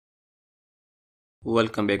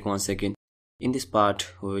Welcome back once again. In this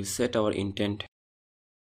part, we will set our intent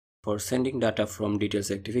for sending data from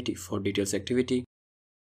details activity. For details activity,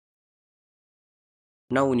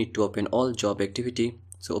 now we need to open all job activity.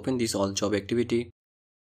 So open this all job activity,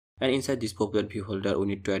 and inside this popular view holder, we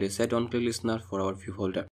need to add a set on click listener for our view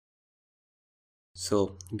holder.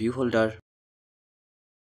 So view holder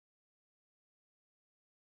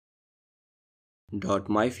dot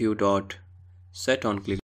my view dot set on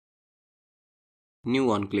click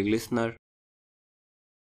new on click listener.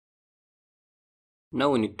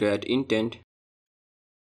 Now we need to add intent.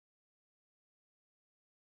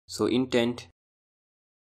 So intent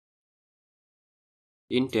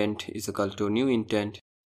is equal to new intent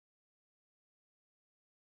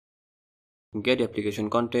get application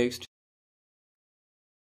context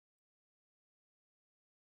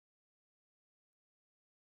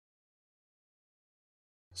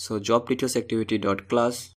so job details activity dot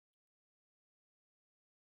class,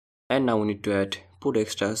 and now we need to add put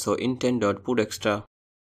extra. So intent dot put extra.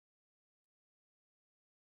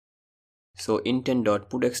 So intent dot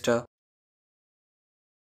put extra.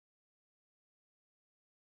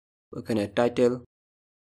 We can add title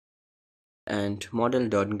and model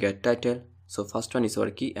dot get title. So first one is our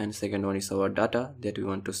key and second one is our data that we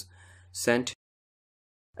want to send,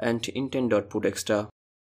 and intent dot put extra.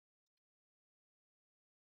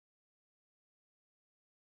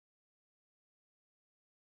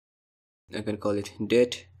 I can call it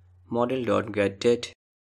date model dot get date,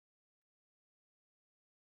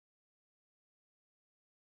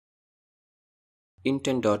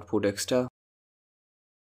 intent dot put extra,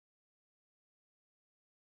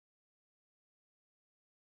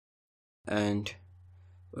 and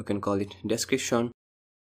we can call it description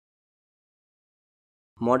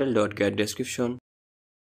model dot get description,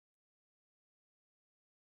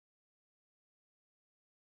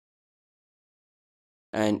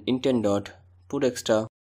 and intent dot put extra,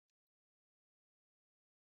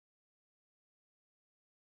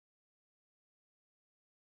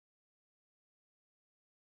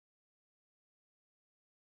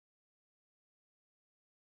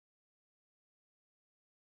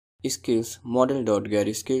 skills model dot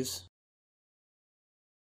get skills,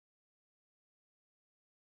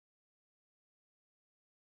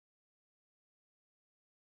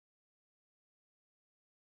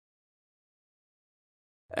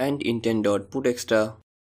 and intent dot put extra,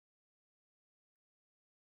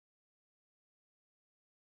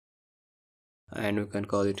 and we can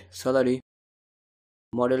call it salary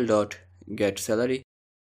model dot get salary,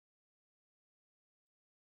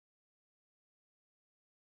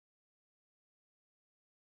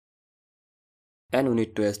 and we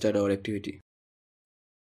need to start our activity.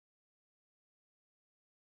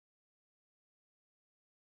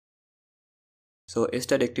 So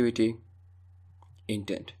start activity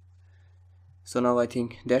intent. So now I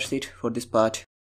think that's it for this part.